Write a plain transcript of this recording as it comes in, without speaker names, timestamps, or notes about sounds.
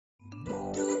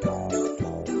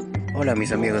Hola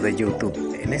mis amigos de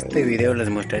YouTube, en este video les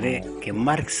mostraré que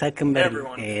Mark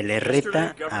Zuckerberg le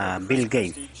reta a Bill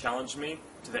Gates.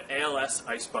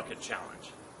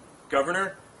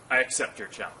 Governor, I accept your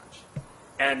challenge.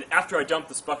 And after I dump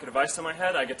this bucket of ice on my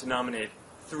head, I get to nominate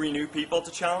 3 new people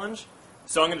to challenge.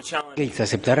 So I'm going to challenge Gates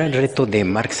aceptará el reto de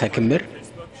Mark Zuckerberg.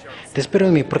 Te espero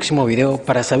en mi próximo video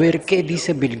para saber qué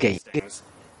dice Bill Gates.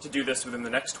 to do this within the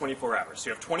next 24 hours. So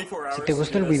you have 24 hours. Si te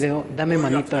gustó el video, dame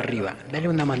manito arriba. Dale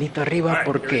una manito arriba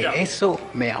porque eso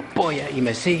me apoya y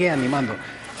me sigue animando.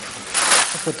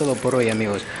 Eso fue todo por hoy,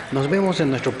 amigos. Nos vemos en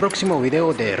nuestro próximo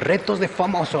video de Retos de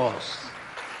Famosos.